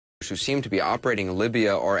who seem to be operating in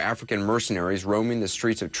Libya are African mercenaries roaming the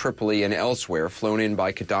streets of Tripoli and elsewhere, flown in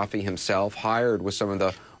by Gaddafi himself, hired with some of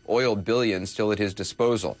the oil billions still at his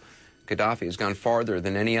disposal. Gaddafi has gone farther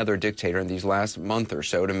than any other dictator in these last month or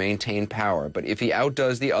so to maintain power. But if he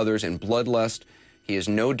outdoes the others in bloodlust, he is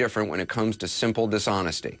no different when it comes to simple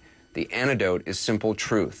dishonesty. The antidote is simple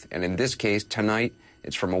truth. And in this case, tonight,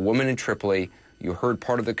 it's from a woman in Tripoli. You heard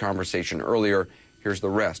part of the conversation earlier. Here's the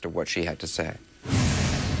rest of what she had to say.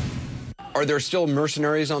 Are there still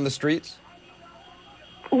mercenaries on the streets?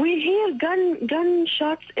 We hear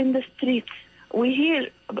gunshots in the streets. We hear,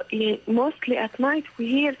 mostly at night, we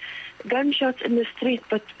hear gunshots in the street,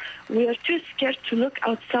 but we are too scared to look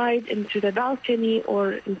outside into the balcony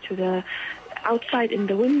or into the outside in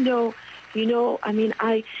the window. You know, I mean,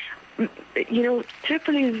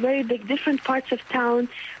 Tripoli is very big, different parts of town.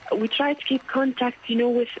 We try to keep contact,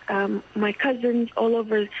 with my cousins all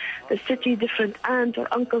over the city, different aunt or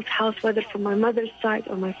uncle's house, whether from my mother's side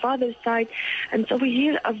or my father's side. And so we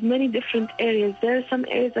hear of many different areas. There are some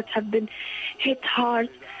areas that have been hit hard.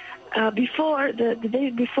 Before, the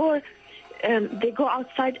days before, they go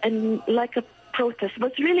outside and like a protest.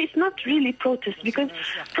 But really, it's not really protest, because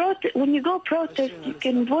when you go protest, you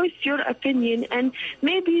can voice your opinion, and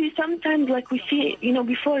maybe sometimes, like we see,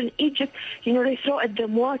 before in Egypt, they throw at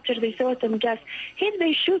them water, they throw at them gas. Here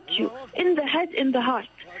they shoot you in the head, in the heart.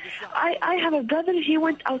 I have a brother, he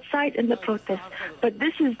went outside in the protest, but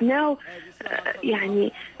this is now,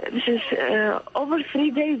 this is over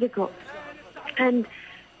 3 days ago. And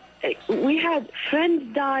we had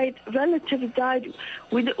friends died, relatives died.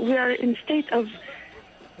 We are in state of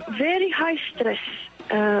very high stress,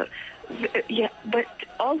 but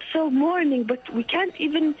also mourning. But we can't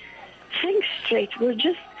even think straight. We're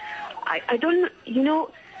just, I don't,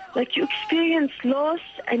 like you experience loss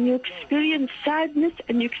and you experience sadness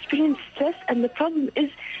and you experience stress. And the problem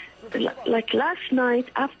is, like last night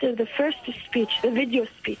after the first speech, the video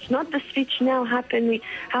speech, not the speech now happening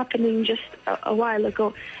just a while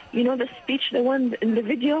ago. The speech, the one in the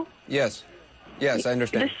video? Yes, I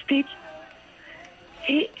understand. The speech,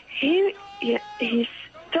 he's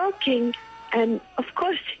talking, and of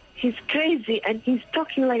course he's crazy, and he's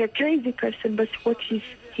talking like a crazy person, but what he's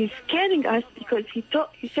scaring us, because he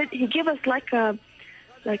said he gave us like a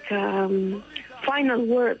final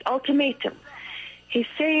word, ultimatum. He's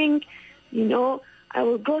saying, I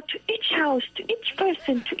will go to each house, to each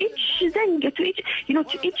person, to each zenga, to each,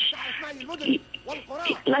 to each,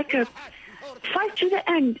 like a fight to the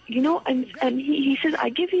end, and he says, I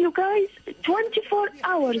give you guys 24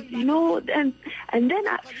 hours, and then,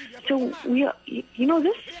 so we are,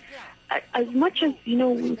 this, as much as,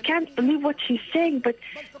 we can't believe what he's saying, but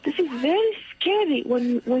this is very scary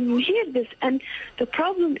when you hear this. And the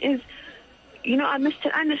problem is,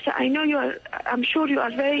 Mr. Anderson, I know I'm sure you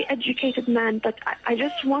are a very educated man, but I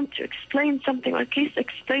just want to explain something, or at least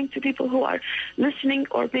explain to people who are listening,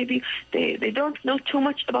 or maybe they don't know too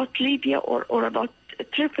much about Libya or about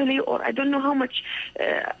Tripoli, or I don't know how much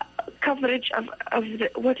coverage of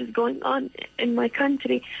what is going on in my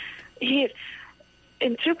country. Here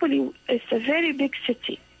in Tripoli, it's a very big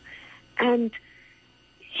city, and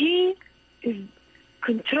he is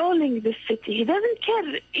controlling the city. He doesn't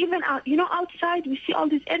care, even outside we see all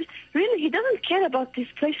these areas. Really, he doesn't care about these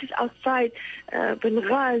places outside,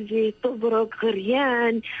 Benghazi, Tobruk,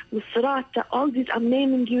 Gharian, Misrata, all these I'm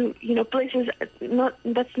naming you, places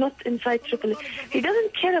that's not inside Tripoli. He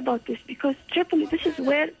doesn't care about this, because Tripoli, this is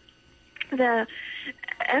where the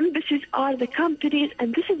embassies are, the companies,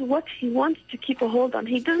 and this is what he wants to keep a hold on.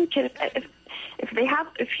 He doesn't care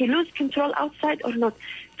if he loses control outside or not.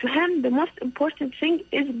 To him, the most important thing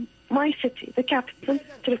is my city, the capital,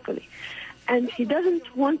 Tripoli. And he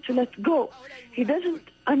doesn't want to let go. He doesn't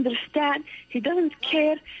understand. He doesn't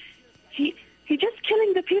care. He's just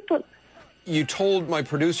killing the people. You told my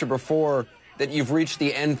producer before that you've reached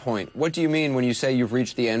the end point. What do you mean when you say you've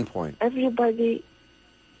reached the end point? Everybody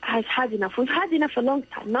has had enough. We've had enough a long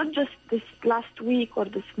time, not just this last week or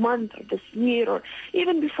this month or this year, or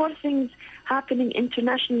even before things happening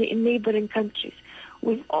internationally in neighboring countries.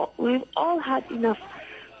 We've all had enough.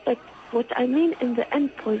 But what I mean in the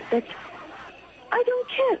end point, that I don't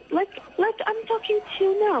care. Like I'm talking to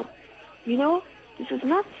you now. This is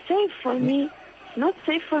not safe for me. It's not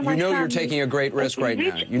safe for my family. You're taking a great risk right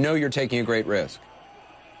now. You know you're taking a great risk.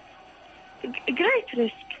 Great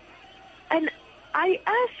risk. And I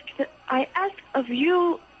ask of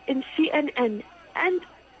you in CNN and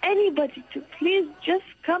anybody to please just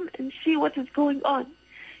come and see what is going on.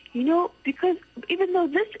 Because even though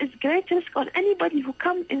this is great risk on anybody who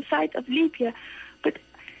come inside of Libya, but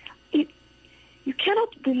you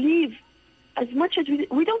cannot believe as much as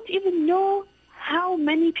we don't even know how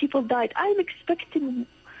many people died. I'm expecting,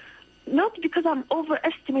 not because I'm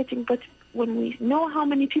overestimating, but when we know how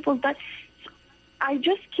many people died, I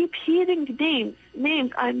just keep hearing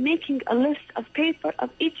names. I'm making a list of paper of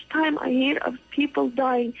each time I hear of people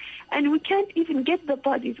dying, and we can't even get the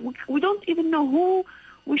bodies. We don't even know who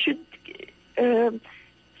we should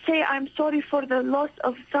say I'm sorry for the loss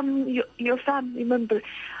of your family member.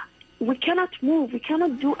 We cannot move. We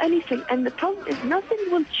cannot do anything. And the problem is nothing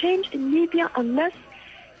will change in Libya unless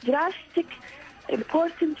drastic,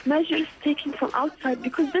 important measures taken from outside.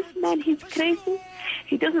 Because this man, he's crazy.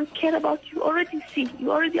 He doesn't care about you.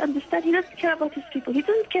 You already understand. He doesn't care about his people. He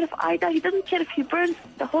doesn't care if I die. He doesn't care if he burns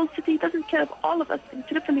the whole city. He doesn't care if all of us in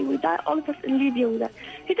Tripoli will die. All of us in Libya will die.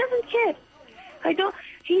 He doesn't care.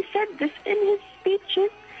 He said this in his speeches.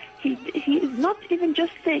 He is not even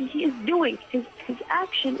just saying, he is doing. His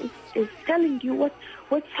action is telling you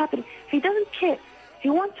what's happening. He doesn't care.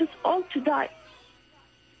 He wants us all to die.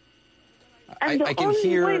 And the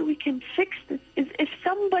only way we can fix this is if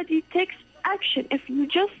somebody takes action. If you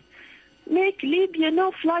just make Libya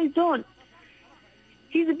no-fly zone.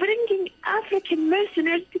 He's bringing African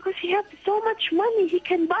mercenaries because he has so much money. He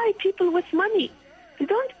can buy people with money. They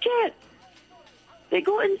don't care. They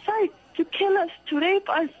go inside to kill us, to rape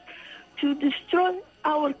us, to destroy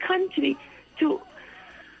our country,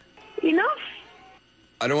 enough.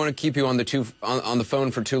 I don't want to keep you on the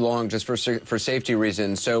phone for too long, just for safety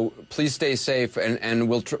reasons. So please stay safe, and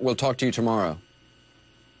we'll talk to you tomorrow.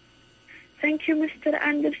 Thank you, Mr.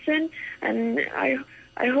 Anderson, and I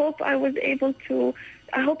hope I was able to.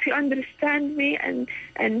 I hope you understand me, and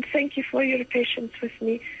thank you for your patience with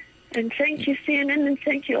me, and thank you CNN, and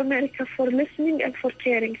thank you America for listening and for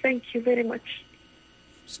caring. Thank you very much.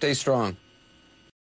 Stay strong.